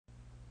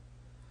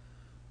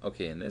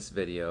Okay, in this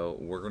video,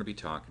 we're going to be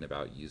talking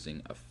about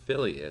using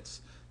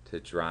affiliates to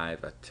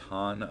drive a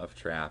ton of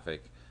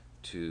traffic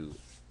to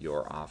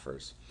your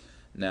offers.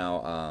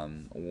 Now,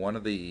 one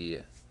of the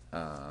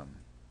um,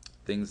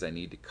 things I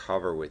need to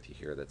cover with you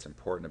here that's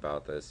important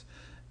about this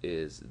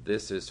is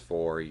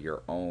for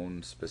your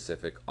own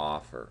specific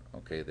offer.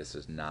 Okay, this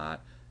is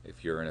not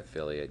if you're an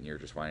affiliate and you're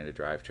just wanting to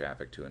drive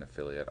traffic to an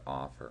affiliate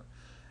offer.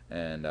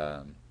 And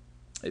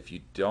if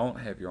you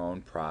don't have your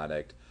own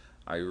product,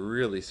 I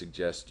really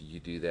suggest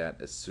you do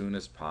that as soon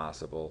as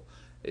possible.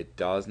 It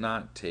does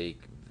not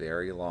take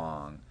very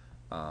long,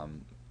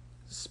 um,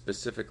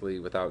 specifically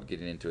without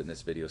getting into it in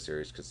this video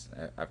series, because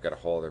I've got a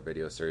whole other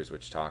video series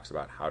which talks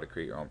about how to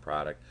create your own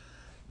product.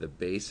 The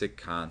basic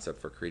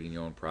concept for creating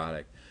your own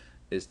product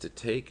is to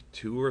take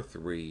two or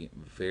three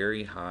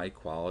very high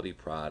quality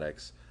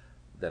products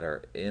that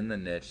are in the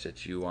niche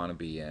that you want to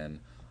be in,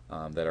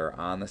 that are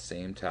on the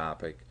same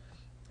topic,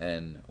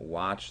 and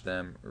watch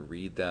them,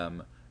 read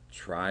them,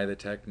 try the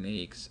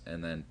techniques,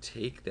 and then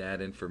take that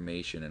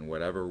information and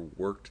whatever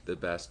worked the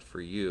best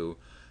for you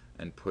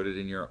and put it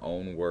in your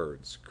own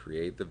words.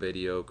 Create the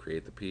video,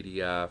 create the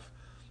PDF,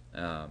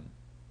 um,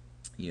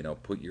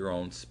 put your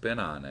own spin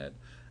on it.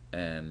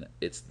 And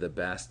it's the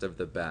best of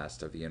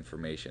the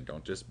information.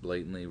 Don't just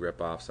blatantly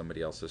rip off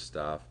somebody else's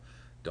stuff.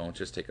 Don't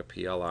just take a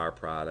PLR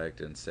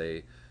product and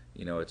say,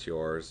 it's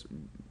yours.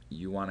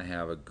 You want to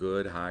have a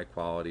good, high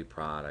quality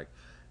product.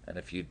 And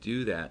if you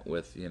do that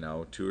with,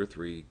 two or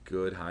three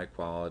good, high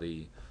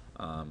quality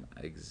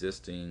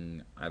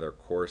existing either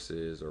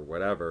courses or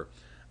whatever,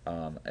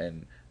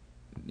 and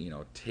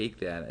take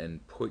that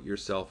and put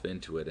yourself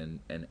into it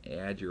and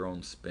add your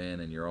own spin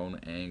and your own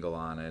angle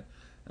on it,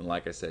 and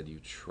like I said, you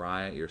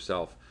try it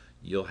yourself,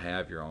 you'll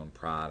have your own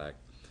product.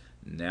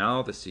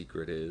 Now the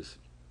secret is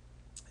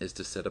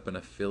to set up an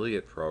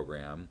affiliate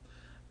program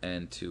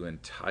and to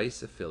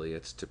entice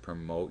affiliates to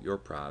promote your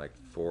product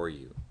for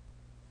you.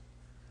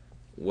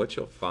 What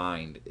you'll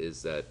find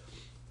is that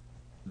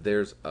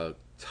there's a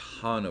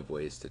ton of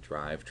ways to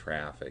drive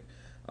traffic.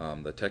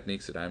 The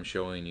techniques that I'm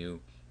showing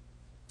you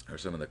are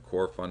some of the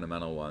core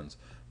fundamental ones,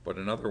 but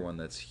another one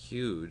that's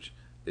huge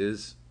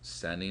is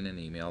sending an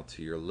email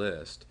to your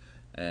list.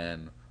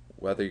 And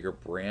whether you're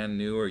brand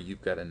new or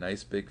you've got a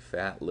nice big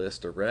fat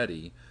list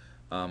already,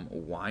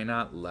 why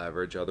not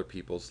leverage other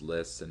people's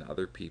lists and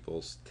other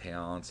people's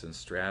talents and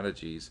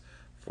strategies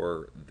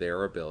for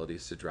their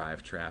abilities to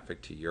drive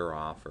traffic to your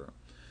offer?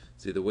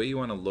 See, the way you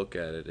want to look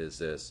at it is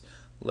this.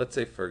 Let's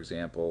say, for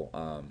example,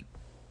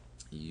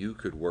 you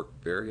could work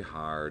very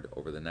hard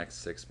over the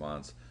next 6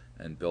 months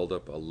and build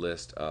up a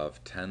list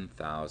of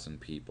 10,000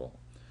 people.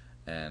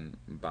 And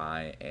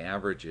by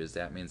averages,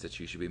 that means that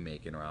you should be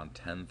making around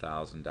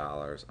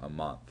 $10,000 a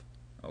month.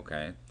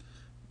 Okay?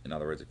 In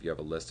other words, if you have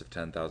a list of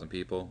 10,000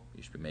 people,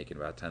 you should be making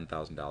about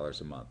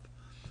 $10,000 a month.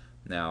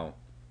 Now,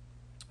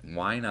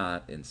 why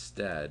not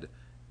instead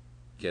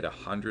get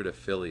 100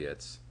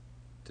 affiliates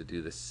to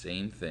do the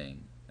same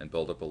thing and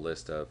build up a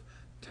list of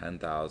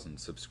 10,000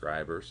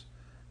 subscribers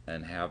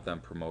and have them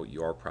promote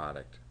your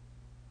product?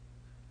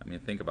 I mean,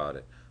 think about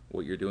it.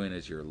 What you're doing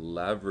is you're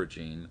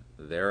leveraging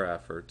their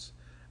efforts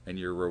and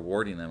you're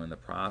rewarding them in the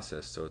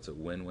process, so it's a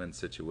win-win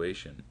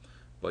situation.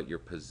 But you're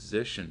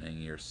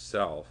positioning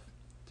yourself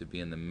to be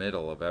in the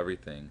middle of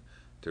everything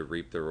to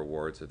reap the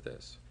rewards of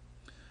this.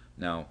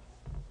 Now,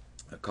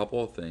 a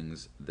couple of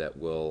things that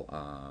will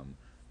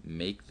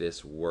make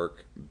this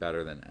work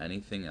better than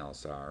anything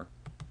else are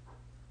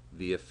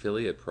the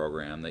affiliate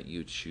program that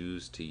you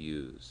choose to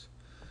use.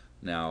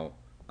 Now,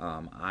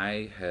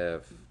 I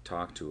have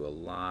talked to a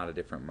lot of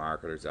different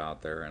marketers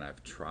out there, and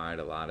I've tried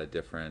a lot of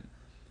different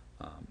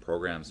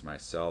programs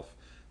myself.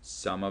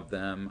 Some of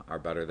them are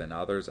better than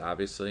others,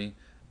 obviously,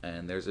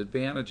 and there's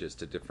advantages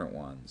to different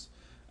ones.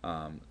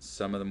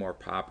 Some of the more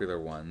popular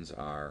ones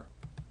are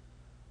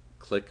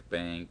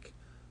ClickBank,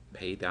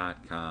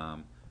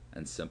 Pay.com,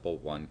 and Simple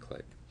One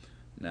Click.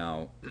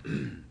 Now,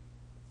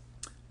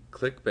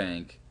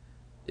 ClickBank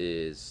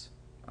is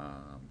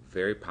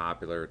very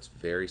popular. It's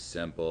very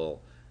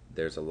simple.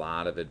 There's a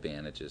lot of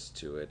advantages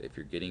to it. If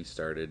you're getting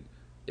started,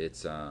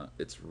 it's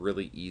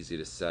really easy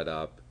to set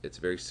up. It's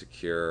very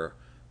secure.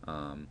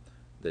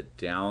 The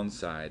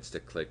downsides to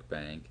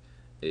ClickBank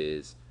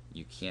is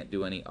you can't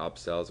do any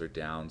upsells or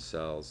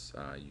downsells.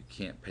 You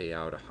can't pay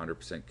out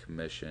 100%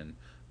 commission,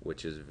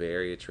 which is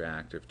very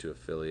attractive to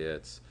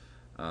affiliates.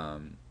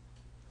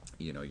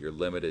 You're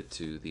limited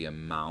to the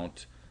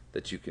amount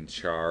that you can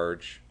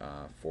charge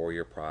for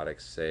your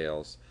product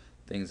sales,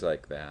 things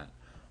like that.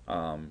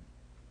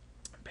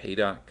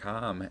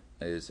 Pay.com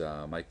is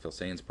Mike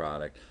Filsaine's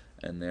product,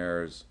 and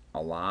there's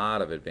a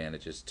lot of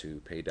advantages to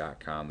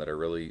Pay.com that are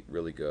really,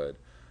 really good.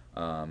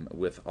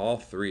 With all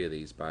three of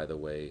these, by the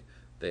way,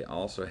 they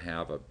also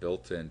have a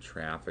built-in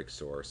traffic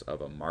source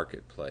of a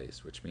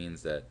marketplace, which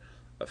means that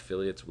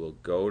affiliates will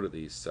go to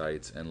these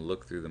sites and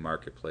look through the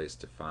marketplace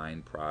to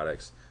find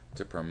products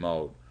to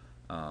promote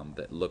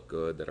that look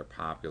good, that are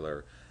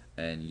popular,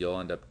 and you'll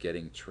end up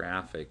getting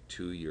traffic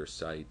to your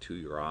site, to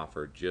your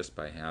offer, just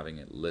by having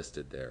it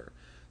listed there.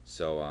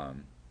 So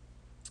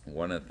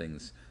One of the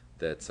things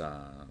that's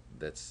a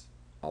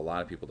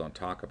lot of people don't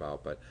talk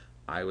about, but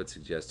I would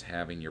suggest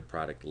having your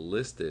product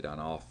listed on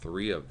all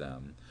three of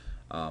them,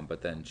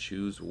 but then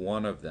choose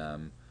one of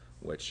them,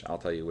 which I'll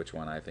tell you which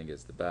one I think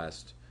is the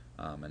best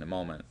in a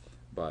moment.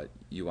 But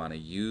you want to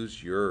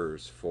use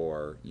yours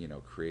for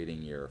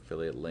creating your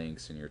affiliate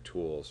links and your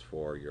tools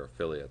for your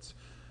affiliates.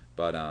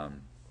 But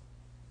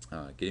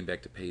getting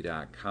back to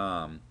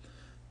pay.com,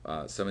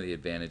 some of the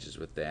advantages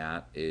with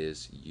that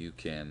is you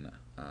can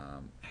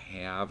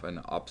have an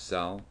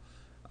upsell,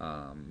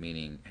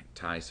 meaning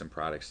tie some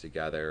products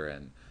together,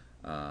 and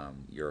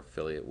your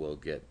affiliate will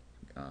get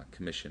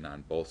commission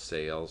on both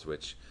sales,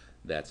 which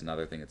that's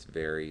another thing that's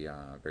very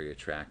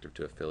attractive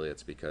to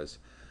affiliates, because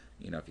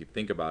if you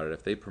think about it,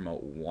 if they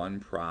promote one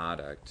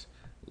product,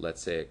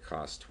 let's say it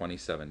costs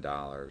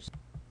 $27,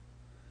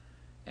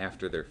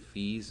 after their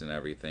fees and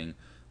everything,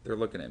 they're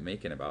looking at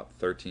making about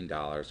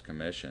 $13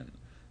 commission.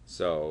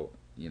 So,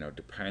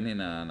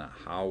 depending on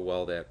how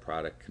well that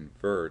product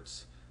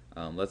converts,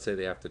 let's say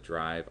they have to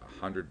drive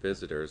 100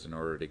 visitors in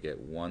order to get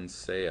one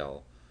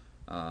sale,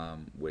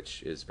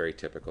 which is very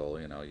typical,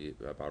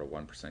 about a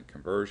 1%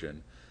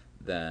 conversion.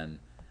 Then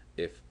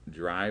if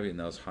driving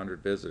those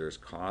 100 visitors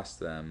costs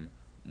them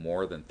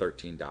more than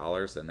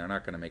 $13, then they're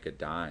not going to make a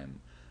dime.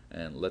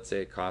 And let's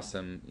say it costs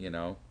them,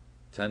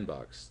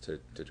 $10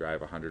 to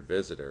drive 100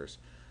 visitors.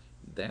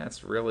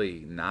 That's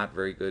really not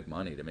very good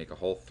money to make a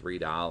whole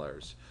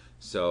 $3.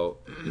 So,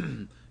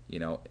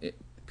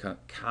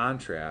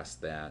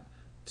 contrast that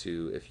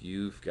to if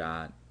you've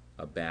got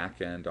a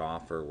back end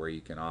offer where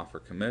you can offer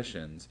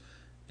commissions.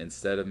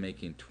 Instead of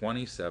making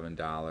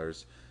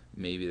 $27,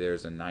 maybe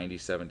there's a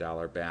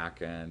 $97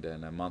 back end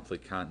and a monthly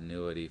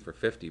continuity for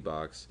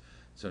 $50.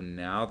 So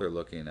now they're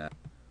looking at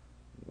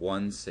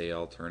one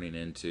sale turning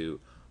into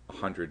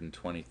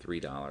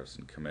 $123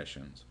 in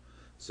commissions.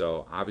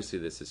 So obviously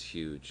this is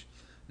huge.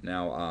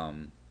 Now,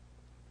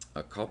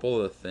 a couple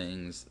of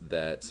things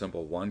that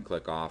Simple One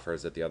Click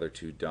offers that the other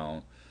two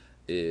don't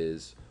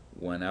is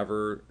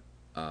whenever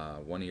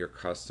one of your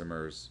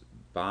customers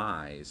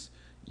buys,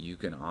 you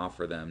can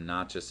offer them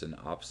not just an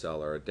upsell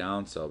or a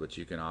downsell, but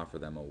you can offer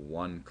them a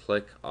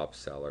one-click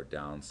upsell or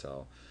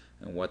downsell.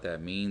 And what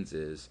that means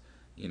is,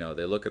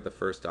 they look at the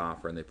first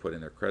offer and they put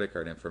in their credit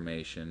card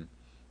information,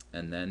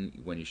 and then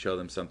when you show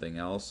them something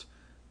else,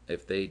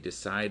 if they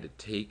decide to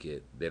take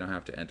it, they don't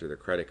have to enter their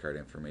credit card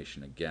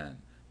information again.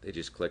 They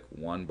just click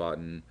one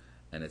button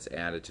and it's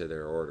added to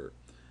their order.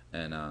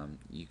 And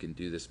you can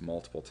do this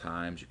multiple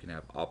times. You can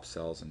have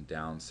upsells and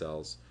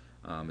downsells,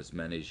 as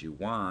many as you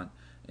want,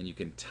 and you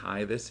can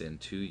tie this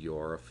into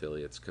your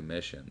affiliates'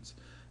 commissions.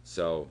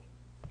 So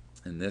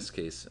in this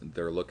case,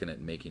 they're looking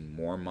at making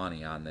more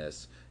money on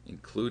this,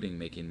 including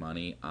making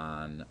money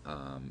on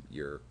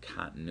your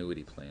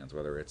continuity plans,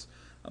 whether it's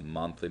a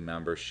monthly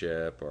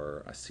membership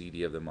or a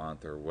CD of the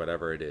month or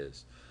whatever it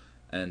is.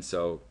 And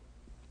so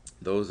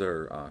those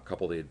are a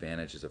couple of the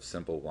advantages of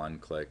Simple One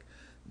Click.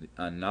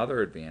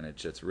 Another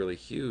advantage that's really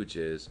huge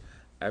is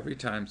every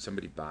time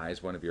somebody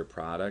buys one of your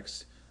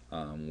products,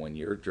 when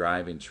you're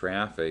driving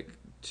traffic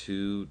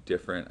to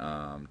different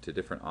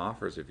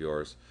offers of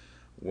yours,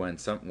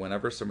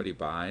 whenever somebody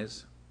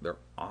buys, they're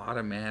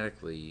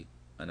automatically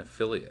an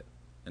affiliate.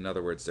 In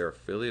other words, their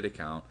affiliate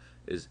account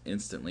is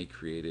instantly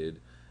created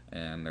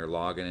and their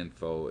login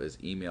info is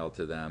emailed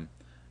to them,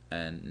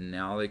 and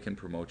now they can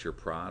promote your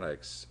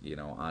products,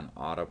 on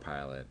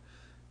autopilot.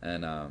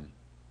 And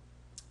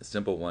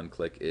Simple One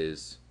Click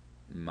is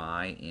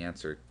my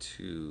answer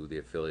to the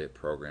affiliate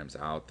programs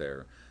out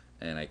there,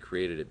 and I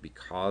created it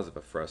because of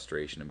a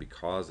frustration and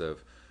because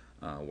of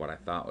what I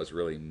thought was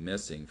really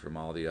missing from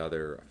all the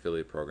other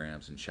affiliate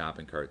programs and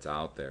shopping carts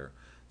out there.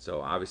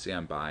 So obviously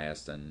I'm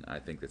biased and I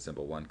think that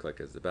Simple One Click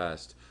is the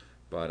best,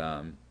 but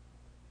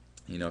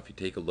if you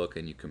take a look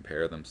and you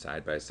compare them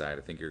side by side,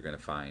 I think you're going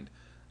to find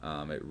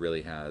it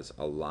really has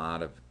a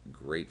lot of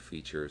great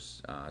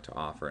features to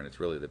offer, and it's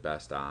really the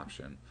best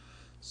option.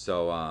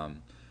 So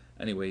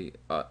anyway,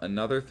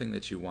 another thing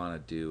that you want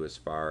to do as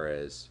far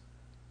as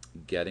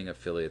getting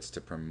affiliates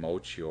to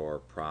promote your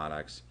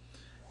products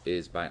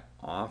is by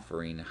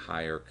offering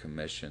higher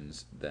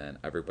commissions than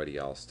everybody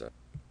else does.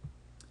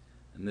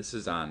 And this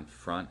is on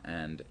front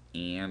end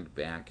and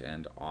back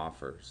end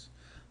offers.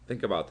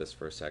 Think about this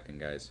for a second,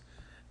 guys.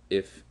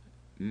 If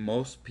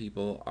most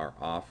people are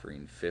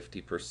offering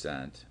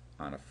 50%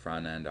 on a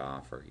front end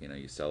offer,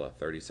 you sell a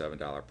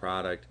 $37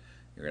 product,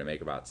 you're going to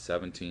make about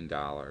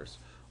 $17.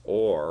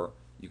 Or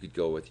you could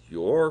go with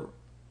your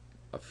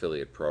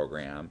affiliate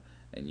program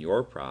and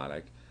your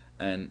product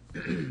and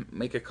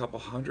make a couple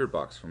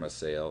 $100 from a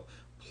sale,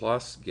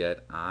 plus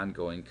get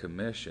ongoing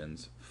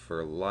commissions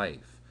for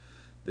life.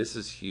 This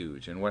is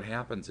huge. And what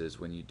happens is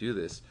when you do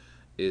this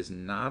is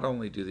not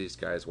only do these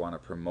guys want to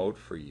promote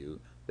for you,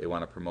 they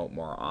want to promote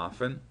more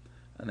often,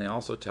 and they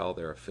also tell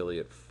their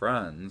affiliate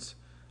friends,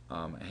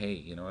 hey,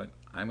 you know what,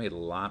 I made a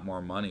lot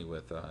more money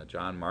with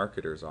John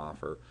Marketer's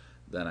offer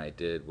than I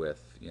did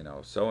with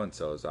so and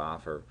so's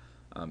offer.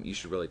 You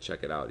should really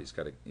check it out. He's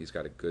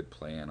got a good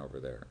plan over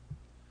there.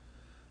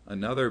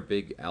 Another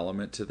big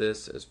element to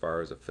this, as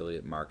far as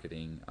affiliate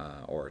marketing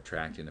or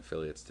attracting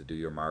affiliates to do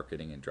your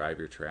marketing and drive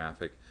your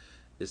traffic,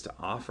 is to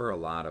offer a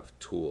lot of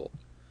tools.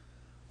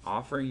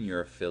 Offering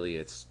your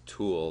affiliates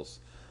tools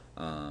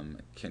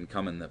can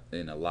come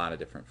in a lot of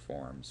different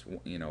forms.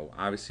 You know,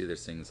 obviously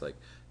there's things like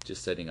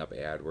just setting up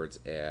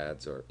AdWords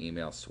ads or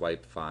email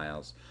swipe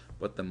files,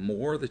 but the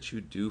more that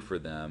you do for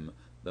them,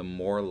 the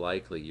more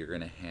likely you're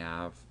going to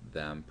have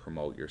them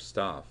promote your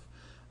stuff.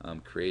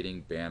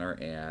 Creating banner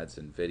ads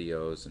and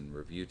videos and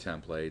review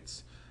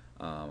templates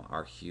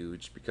are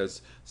huge,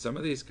 because some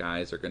of these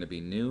guys are going to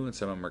be new and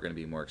some of them are going to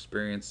be more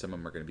experienced, some of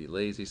them are going to be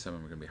lazy, some of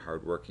them are going to be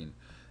hardworking.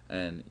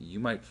 And you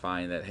might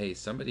find that, hey,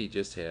 somebody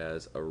just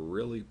has a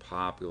really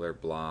popular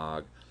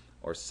blog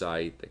or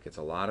site that gets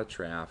a lot of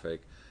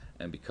traffic,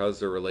 and because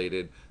they're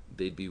related,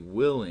 they'd be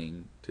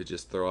willing to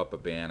just throw up a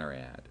banner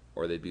ad,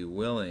 or they'd be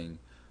willing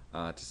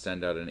to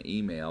send out an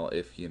email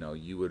if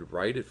you would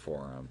write it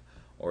for them,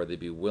 or they'd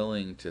be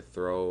willing to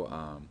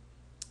throw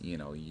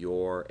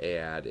your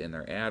ad in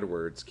their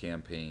AdWords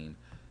campaign,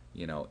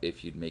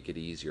 if you'd make it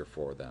easier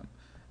for them.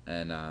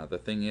 And the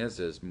thing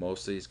is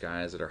most of these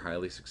guys that are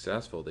highly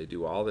successful, they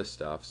do all this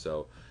stuff.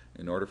 So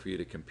in order for you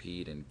to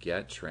compete and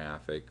get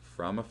traffic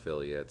from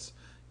affiliates,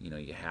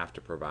 you have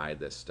to provide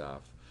this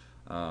stuff.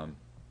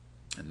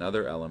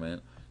 Another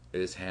element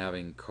is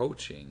having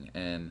coaching.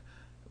 And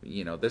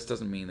this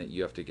doesn't mean that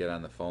you have to get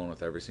on the phone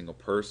with every single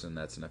person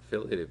that's an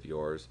affiliate of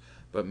yours,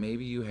 but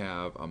maybe you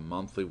have a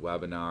monthly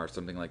webinar or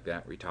something like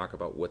that where you talk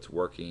about what's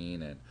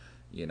working and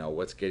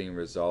what's getting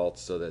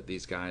results, so that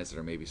these guys that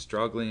are maybe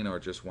struggling or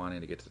just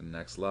wanting to get to the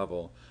next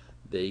level,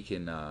 they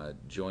can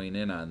join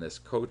in on this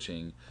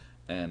coaching,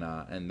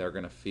 and they're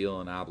going to feel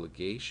an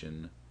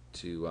obligation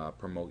to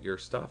promote your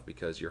stuff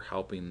because you're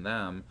helping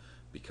them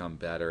become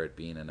better at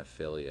being an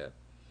affiliate.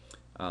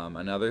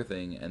 Another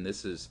thing, and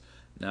this is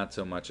not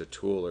so much a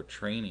tool or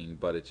training,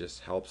 but it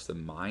just helps the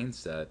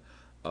mindset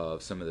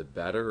of some of the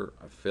better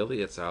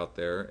affiliates out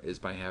there, is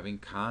by having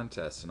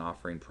contests and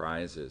offering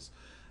prizes.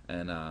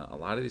 And a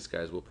lot of these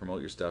guys will promote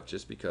your stuff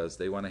just because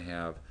they want to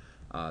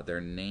have their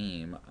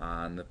name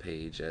on the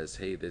page as,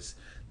 hey, these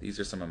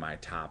are some of my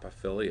top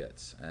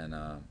affiliates. And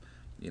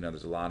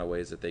there's a lot of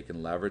ways that they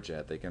can leverage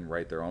it. They can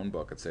write their own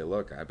book and say,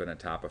 look, I've been a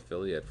top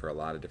affiliate for a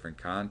lot of different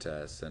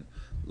contests, and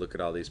look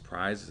at all these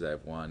prizes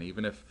I've won.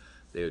 Even if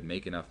they would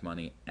make enough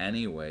money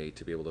anyway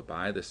to be able to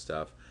buy this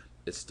stuff,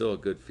 it's still a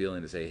good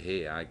feeling to say,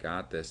 hey, I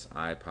got this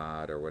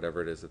iPod or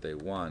whatever it is that they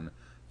won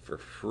for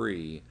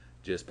free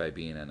just by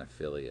being an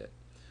affiliate.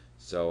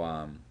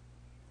 So,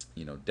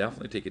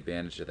 definitely take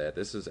advantage of that.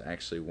 This is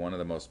actually one of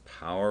the most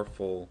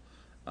powerful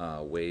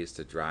ways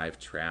to drive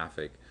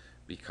traffic,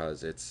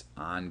 because it's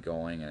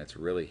ongoing and it's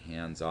really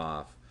hands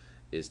off,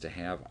 is to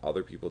have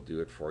other people do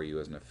it for you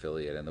as an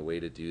affiliate. And the way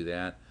to do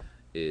that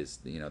is,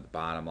 the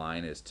bottom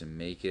line is to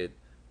make it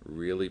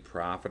really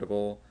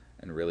profitable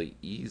and really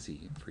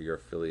easy for your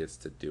affiliates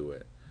to do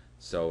it.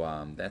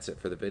 So that's it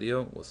for the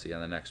video. We'll see you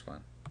on the next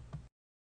one.